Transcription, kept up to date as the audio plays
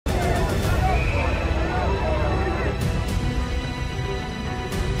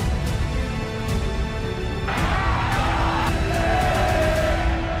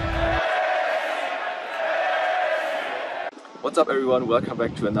What's up everyone, welcome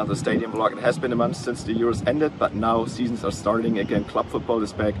back to another stadium vlog. It has been a month since the Euros ended, but now seasons are starting again, club football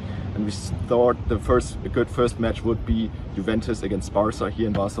is back, and we thought a good first match would be Juventus against Barca here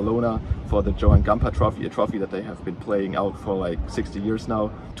in Barcelona for the Joan Gamper trophy, a trophy that they have been playing out for like 60 years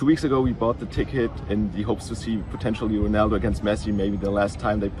now. 2 weeks ago we bought the ticket in the hopes to see potentially Ronaldo against Messi, maybe the last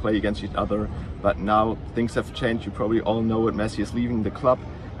time they play against each other, but now things have changed. You probably all know it, Messi is leaving the club.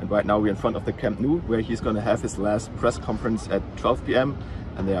 And right now we're in front of the Camp Nou, where he's going to have his last press conference at 12 p.m.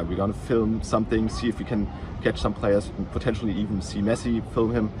 And yeah, we're going to film something, see if we can catch some players, and potentially even see Messi,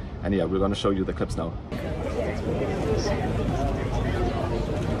 film him. And yeah, we're going to show you the clips now.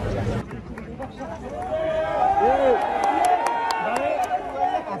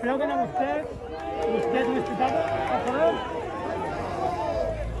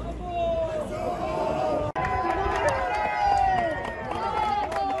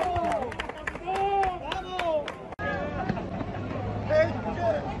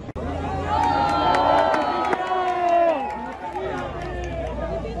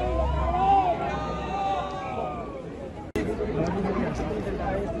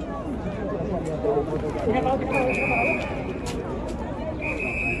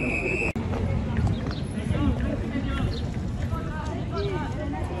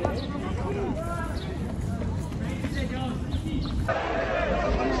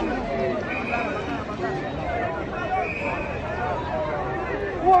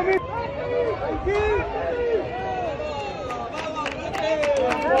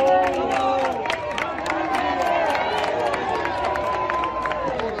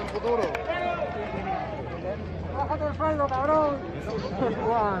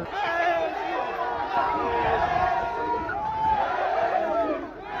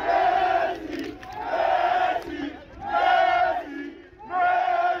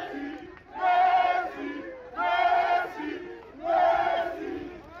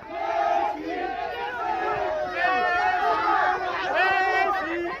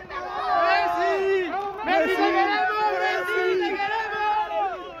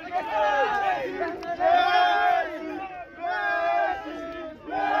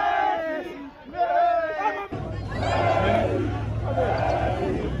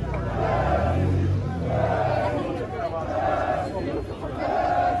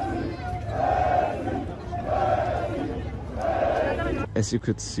 As you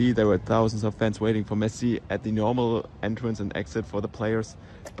could see, there were thousands of fans waiting for Messi at the normal entrance and exit for the players,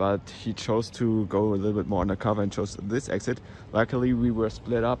 but he chose to go a little bit more undercover and chose this exit. Luckily, we were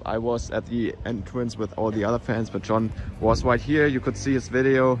split up. I was at the entrance with all the other fans, but John was right here. You could see his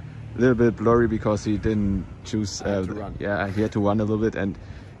video, a little bit blurry because he didn't choose. Yeah, he had to run a little bit, and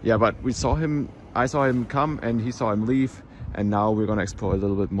yeah, but we saw him. I saw him come, and he saw him leave, and now we're gonna explore a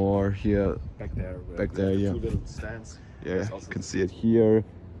little bit more here. Back there, yeah. Two little stands. Yeah, you can see it here,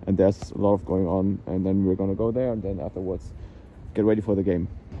 and there's a lot of going on, and then we're gonna go there and then afterwards get ready for the game.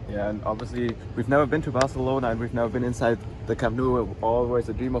 Yeah, and obviously we've never been to Barcelona and we've never been inside the Camp Nou, always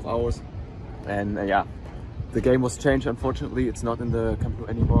a dream of ours. And yeah, the game was changed, unfortunately. It's not in the Camp Nou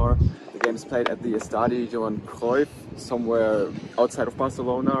anymore. The game is played at the Estadio Johan Cruyff, somewhere outside of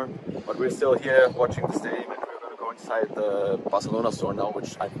Barcelona, but we're still here watching the stadium, and we're gonna go inside the Barcelona store now,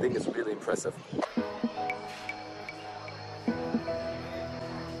 which I think is really impressive.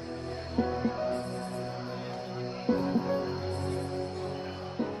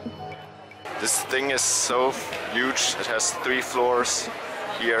 This thing is so huge. It has 3 floors,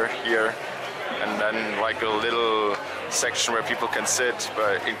 here, and then like a little section where people can sit,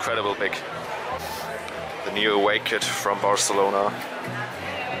 but incredible big. The new away kit from Barcelona,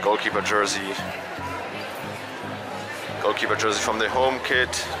 goalkeeper jersey from the home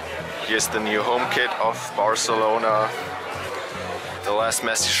kit. Here's the new home kit of Barcelona. The last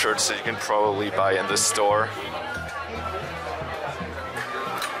Messi shirts that you can probably buy in this store.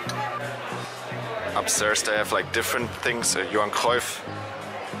 Upstairs they have like different things, a Johan Cruyff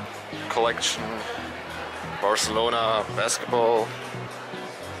collection, Barcelona basketball,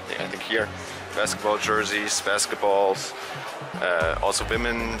 I think here, basketball jerseys, basketballs, also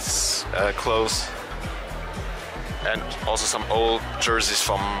women's clothes, and also some old jerseys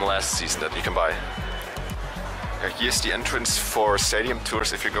from last season that you can buy. Here's the entrance for stadium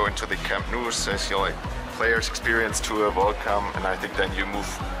tours. If you go into the Camp Nou, says your like players experience tour, welcome, and I think then you move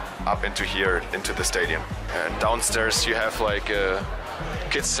up into here, into the stadium. And downstairs you have like a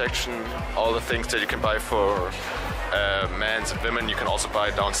kids section, all the things that you can buy for men and women. You can also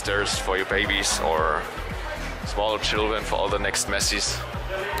buy downstairs for your babies or smaller children, for all the next Messis.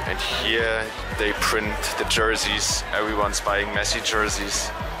 And here they print the jerseys. Everyone's buying Messi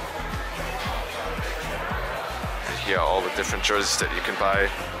jerseys. And here are all the different jerseys that you can buy.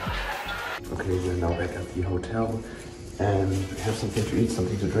 Okay, we're now back at the hotel and we have something to eat,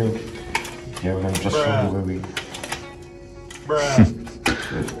 something to drink. Here we're gonna just show you where we...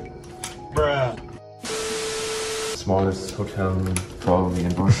 Bruh. Smallest hotel room probably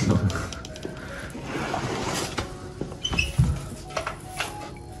in Barcelona.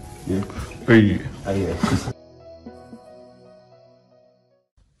 Yeah. Hey.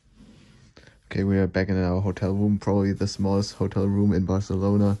 Okay, we are back in our hotel room, probably the smallest hotel room in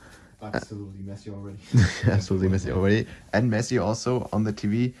Barcelona. Absolutely Messi already. Absolutely Messi already. And Messi also on the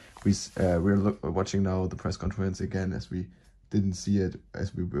TV. We're watching now the press conference again, as we didn't see it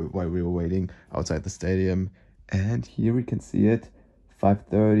while we were waiting outside the stadium. And here we can see it.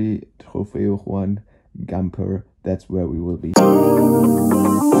 5:30, Trofeo Juan Gamper. That's where we will be.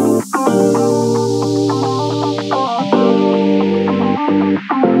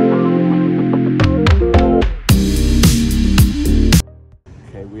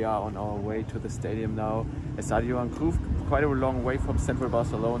 Okay, we are on our way to the stadium now. Estadio Johan Cruyff, quite a long way from central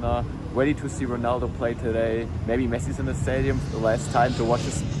Barcelona. Ready to see Ronaldo play today. Maybe Messi's in the stadium for the last time to watch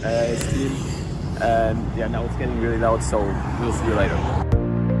his team. And yeah, now it's getting really loud, so we'll see you later.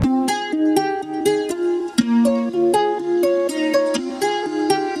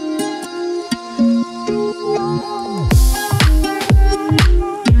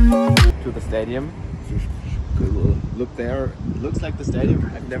 To the stadium. Look there, it looks like the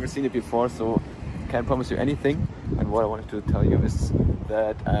stadium. I've never seen it before, so can't promise you anything. And what I wanted to tell you is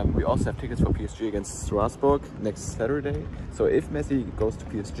that we also have tickets for PSG against Strasbourg next Saturday. So if Messi goes to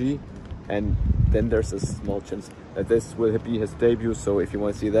PSG, and then there's a small chance that this will be his debut. So if you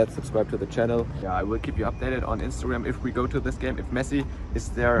want to see that, subscribe to the channel. Yeah, I will keep you updated on Instagram if we go to this game. If Messi is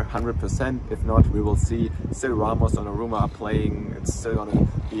there 100%, if not, we will see. Still Ramos and Aruma are playing. It's still gonna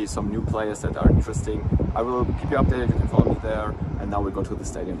be some new players that are interesting. I will keep you updated. You can follow me there. And now we go to the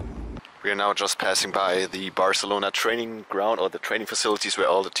stadium. We are now just passing by the Barcelona training ground, or the training facilities where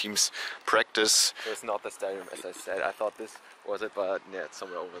all the teams practice. So it's not the stadium, as I said. I thought this was it, but yeah, it's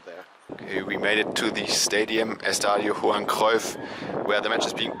somewhere over there. Okay, we made it to the stadium, Estadio Johan Cruyff, where the match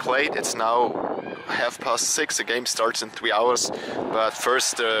is being played. It's now 6:30. The game starts in 3 hours. But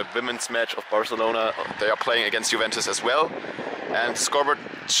first, the women's match of Barcelona. They are playing against Juventus as well. And the scoreboard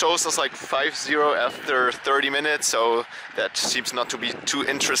shows us like 5-0 after 30 minutes, so that seems not to be too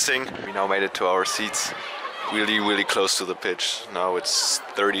interesting. We now made it to our seats, really close to the pitch. Now it's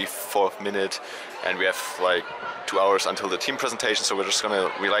 34th minute and we have like 2 hours until the team presentation, so we're just gonna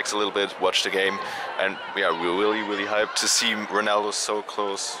relax a little bit, watch the game, and we're really hyped to see Ronaldo so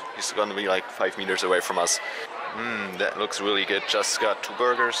close. He's gonna be like 5 meters away from us. That looks really good. Just got 2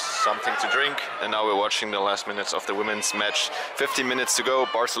 burgers, something to drink, and now we're watching the last minutes of the women's match. 15 minutes to go.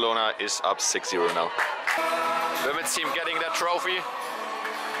 Barcelona is up 6-0 now. Women's team getting that trophy.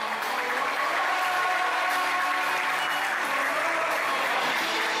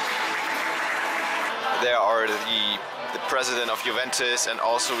 There are the president of Juventus, and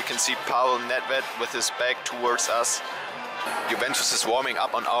also we can see Pavel Nedved with his back towards us. Juventus is warming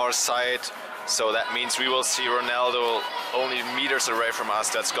up on our side. So that means we will see Ronaldo only meters away from us.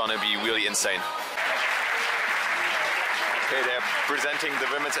 That's gonna be really insane. Okay, they're presenting the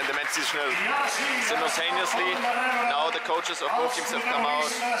women's and the men's national simultaneously. Now the coaches of both teams have come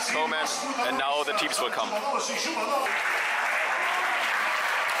out, Coman, and now the teams will come.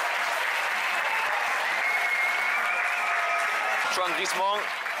 Juan Griezmann.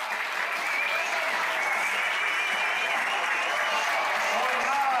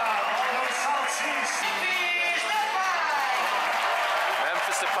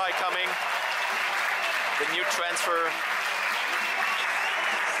 Memphis Depay coming, the new transfer.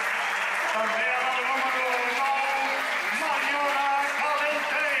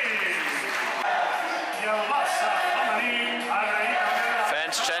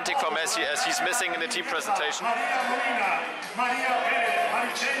 Fans chanting for Messi as he's missing in the team presentation.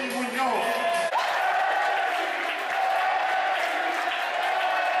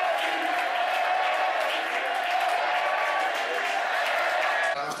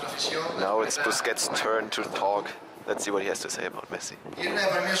 Now it's Busquets' turn to talk. Let's see what he has to say about Messi.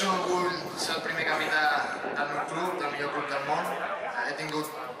 Per mi és un orgull ser el primer capità del meu club, del millor club del món. He tingut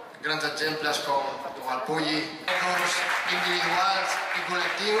grans exemples com el Pulli, rècords individuals i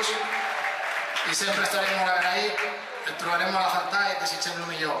col·lectius, i sempre estarem molt agraïts, et trobarem molt a faltar i et desitgem el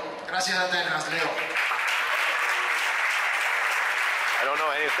millor. Gràcies a tenes, Leo. I don't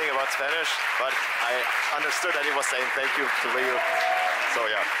know anything about Spanish, but I understood that he was saying thank you to Leo. So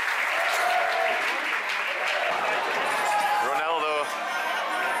yeah. Ronaldo,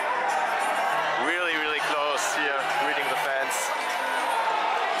 really close here.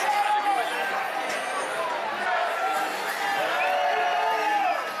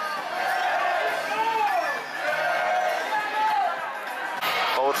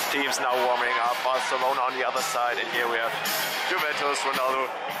 teams now warming up. Barcelona on the other side, and here we have Juventus, Ronaldo,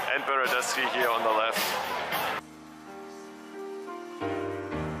 and Bernardeschi here on the left.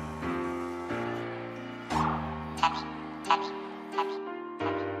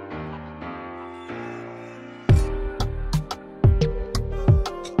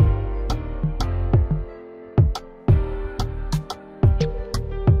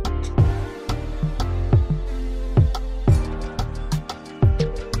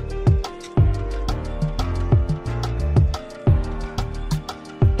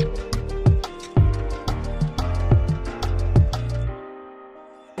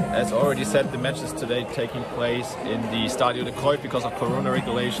 As already said, the match is today taking place in the Stadio de Cruyff because of Corona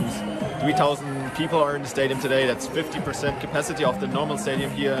regulations. 3,000 people are in the stadium today. That's 50% capacity of the normal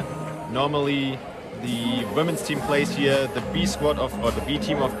stadium here. Normally, the women's team plays here, the B squad of, or the B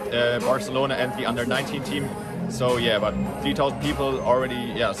team of Barcelona and the under-19 team. So yeah, but 3,000 people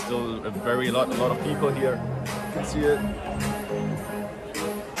already, yeah, still a lot of people here. You can see it.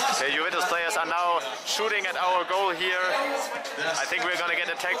 The Juventus players are now shooting at our goal here. I think we're gonna get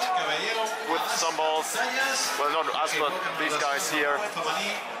attacked with some balls. Well, not us, but these guys here.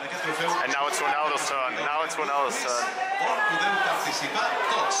 And now it's Ronaldo's turn. Now it's Ronaldo's turn.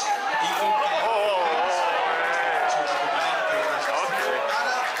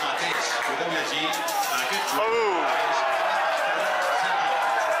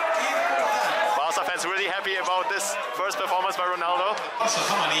 Barca fans really happy about this first performance by Ronaldo.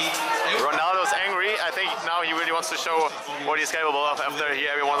 Ronaldo's angry. I think now he really wants to show what he's capable of after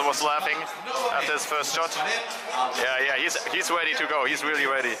everyone was laughing after his first shot. Yeah, he's ready to go. He's really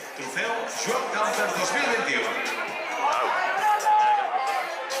ready.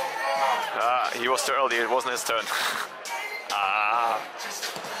 He was too early. It wasn't his turn.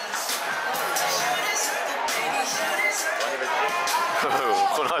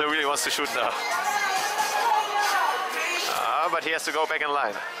 Ronaldo really wants to shoot now. But he has to go back in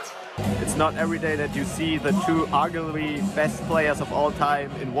line. It's not every day that you see the two arguably best players of all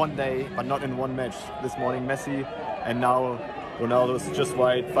time in one day, but not in one match. This morning Messi, and now Ronaldo is just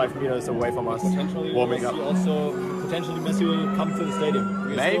 5 meters away from us, warming up. Potentially Messi will come to the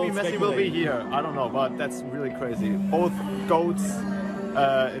stadium. Maybe Messi will be here. I don't know, but that's really crazy. Both GOATs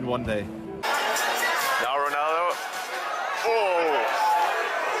in one day. Now Ronaldo. Oh!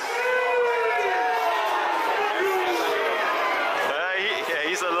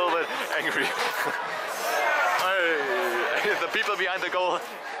 He's a little bit angry. The people behind the goal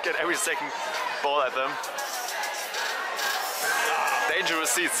get every second ball at them. Dangerous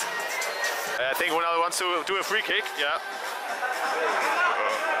seats. I think Ronaldo wants to do a free kick. Yeah.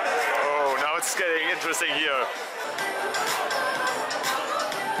 Oh, now it's getting interesting here.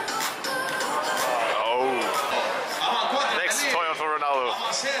 Oh. Next toy for Ronaldo.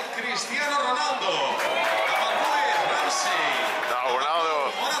 Now Ronaldo.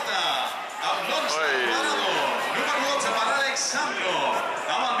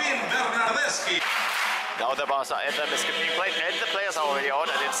 Now the Barca anthem is being played and the players are already out.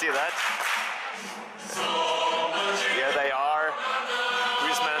 I didn't see that. Here they are.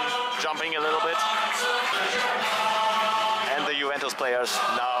 Griezmann jumping a little bit. And the Juventus players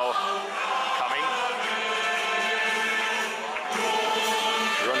now coming.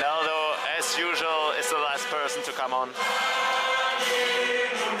 Ronaldo, as usual, is the last person to come on.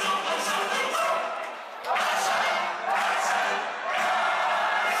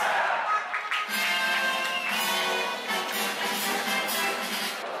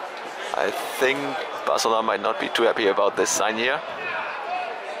 I think Barcelona might not be too happy about this sign here.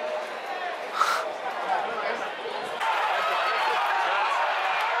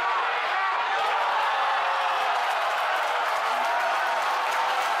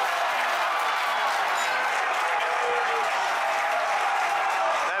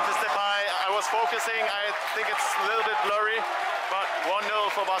 I was focusing, I think it's a little bit blurry, but 1-0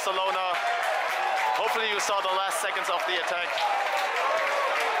 for Barcelona. Hopefully you saw the last seconds of the attack.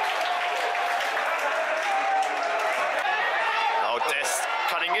 Now Dest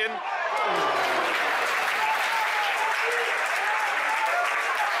cutting in.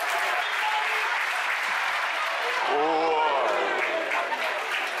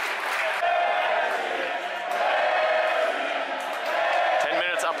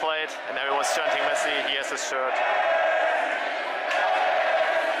 Played and everyone's chanting Messi. He has his shirt.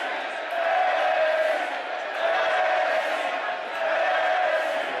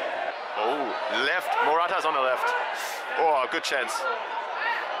 Oh, left. Morata's on the left. Oh, good chance.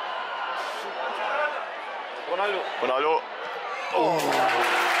 Ronaldo. Oh.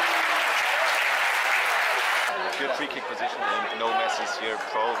 good free kick position and no Messi's here.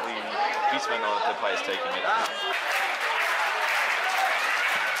 Probably Griezmann or Depay is taking it.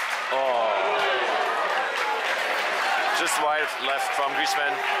 Oh. Just wide left from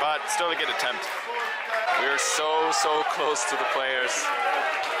Griezmann, but still a good attempt. We're so close to the players.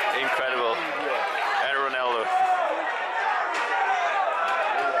 Incredible. And Ronaldo.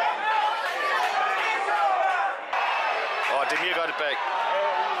 Oh, Demir got it back.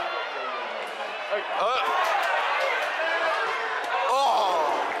 Oh!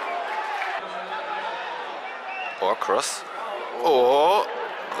 Oh, cross. Oh,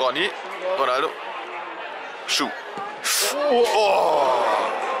 Ronaldo. Shoot. Oh!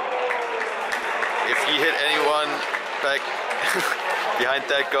 If he hit anyone back behind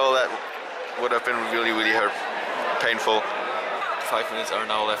that goal, that would have been really painful. 5 minutes are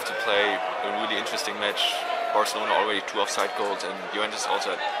now left to play. A really interesting match. Barcelona already 2 offside goals, and Juventus also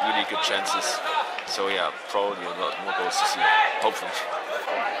had really good chances. So yeah, probably a lot more goals to see. Hopefully.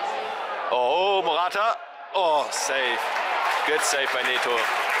 Oh, Morata. Oh, save. Good save by Neto.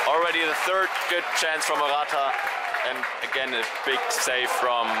 Already the 3rd good chance from Morata. And again, a big save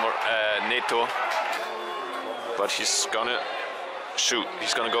from Neto. But he's gonna shoot.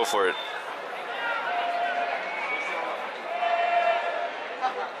 He's gonna go for it.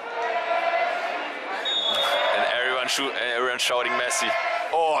 And everyone's shouting Messi.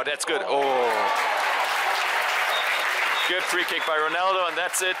 Oh, that's good. Oh. Good free kick by Ronaldo, and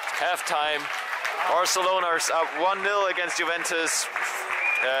that's it. Halftime. Barcelona is up 1-0 against Juventus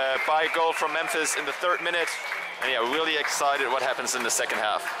by a goal from Memphis in the 3rd minute. And yeah, really excited what happens in the second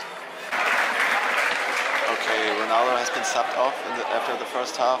half. Okay, Ronaldo has been subbed off after the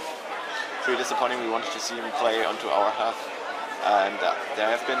first half. Pretty disappointing. We wanted to see him play onto our half. And there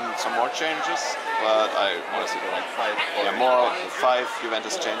have been some more changes, but I honestly don't like 5. Yeah, 5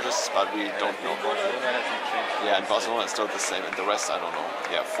 Juventus changes, but we don't know. Yeah, and Barcelona is still the same, and the rest I don't know.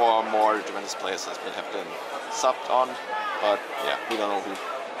 Yeah, 4 more Juventus players have been subbed on, but yeah, we don't know who.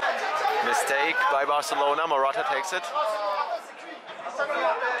 Mistake by Barcelona. Morata takes it.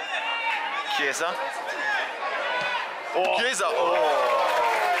 Chiesa. Oh. Chiesa. Oh.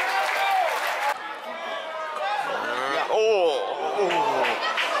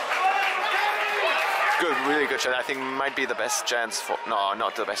 Good, really good chance. I think might be the best chance for. No,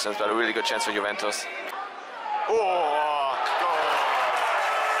 not the best chance, but a really good chance for Juventus. Oh, goal.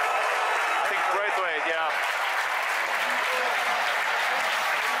 I think Braithwaite, yeah.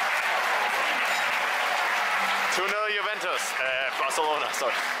 Juventus, Barcelona,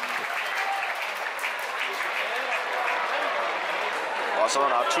 sorry.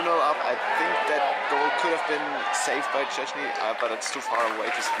 Barcelona are 2-0 up. I think that goal could have been saved by Szczesny, but it's too far away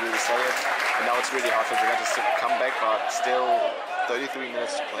to really say it. And now it's really hard for Juventus to come back, but still 33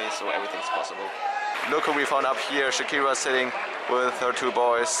 minutes to play, so everything's possible. Look who we found up here. Shakira sitting with her 2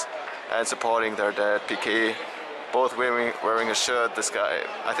 boys and supporting their dad, Piqué. Both wearing a shirt. This guy,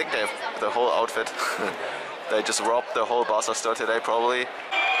 I think they have the whole outfit. They just robbed the whole Barca store today, probably.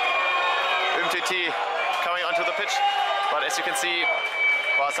 Umtiti coming onto the pitch, but as you can see,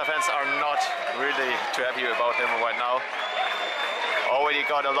 Barca fans are not really too happy about him right now. Already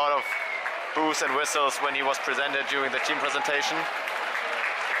got a lot of boos and whistles when he was presented during the team presentation.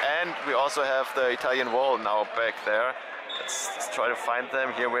 And we also have the Italian wall now back there. Let's try to find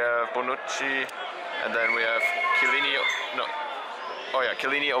them. Here we have Bonucci, and then we have Chiellini. No, oh yeah,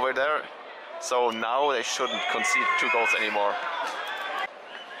 Chiellini over there. So now they shouldn't concede 2 goals anymore.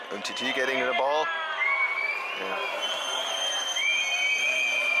 MTT getting the ball. Yeah.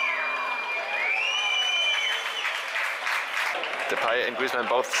 Depay and Griezmann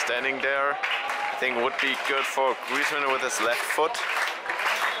both standing there. I think would be good for Griezmann with his left foot,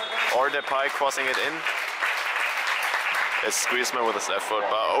 or Depay crossing it in. It's Griezmann with his left foot,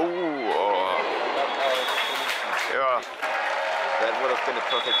 but yeah. That would have been a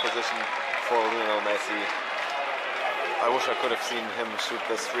perfect position for Lionel Messi. I wish I could have seen him shoot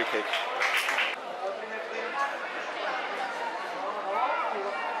this free kick.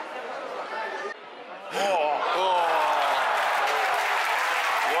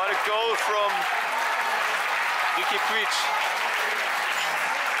 What a goal from Ricky Puig.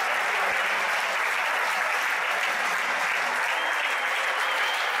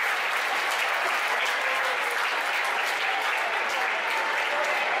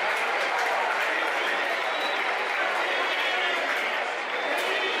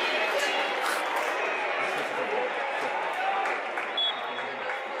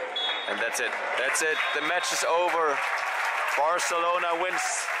 And that's it. That's it. The match is over. Barcelona wins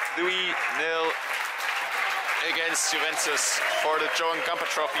 3-0 against Juventus for the Johan Gamper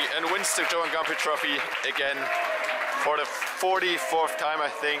Trophy and wins the Johan Gamper Trophy again for the 44th time, I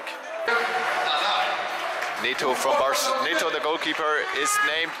think. Neto from Barcelona, Neto the goalkeeper, is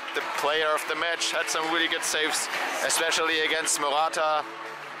named the player of the match. Had some really good saves, especially against Morata.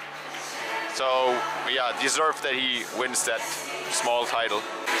 So yeah, deserved that he wins that small title.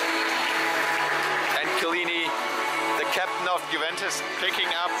 And Chiellini, the captain of Juventus, picking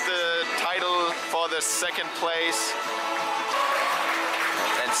up the title for the second place.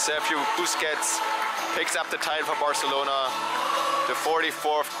 And Sergio Busquets picks up the title for Barcelona, the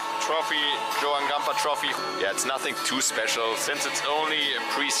 44th trophy, Johan Gamper Trophy. Yeah, it's nothing too special since it's only a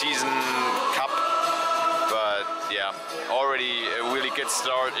pre-season cup. But yeah, already a really good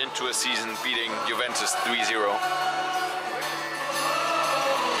start into a season, beating Juventus 3-0.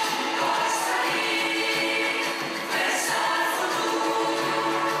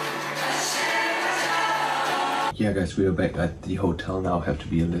 Yeah guys, we are back at the hotel now. Have to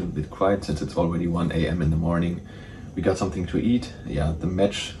be a little bit quiet since it's already 1 AM in the morning. We got something to eat. Yeah, the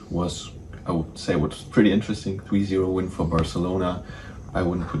match was, I would say, was pretty interesting. 3-0 win for Barcelona. I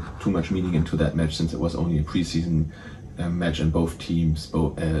wouldn't put too much meaning into that match since it was only a preseason match and both teams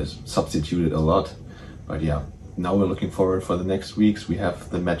substituted a lot. But yeah, now we're looking forward for the next weeks. We have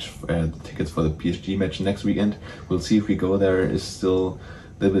the match, the tickets for the PSG match next weekend. We'll see if we go there. Is still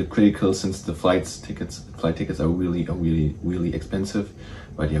a little bit critical since the flight tickets are really expensive.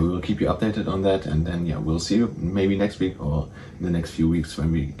 But yeah, we will keep you updated on that, and then yeah, we'll see you maybe next week or in the next few weeks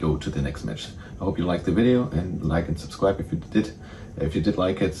when we go to the next match. I hope you liked the video, and like and subscribe if you did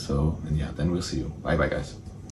like it. So, and yeah, then we'll see you. Bye bye guys.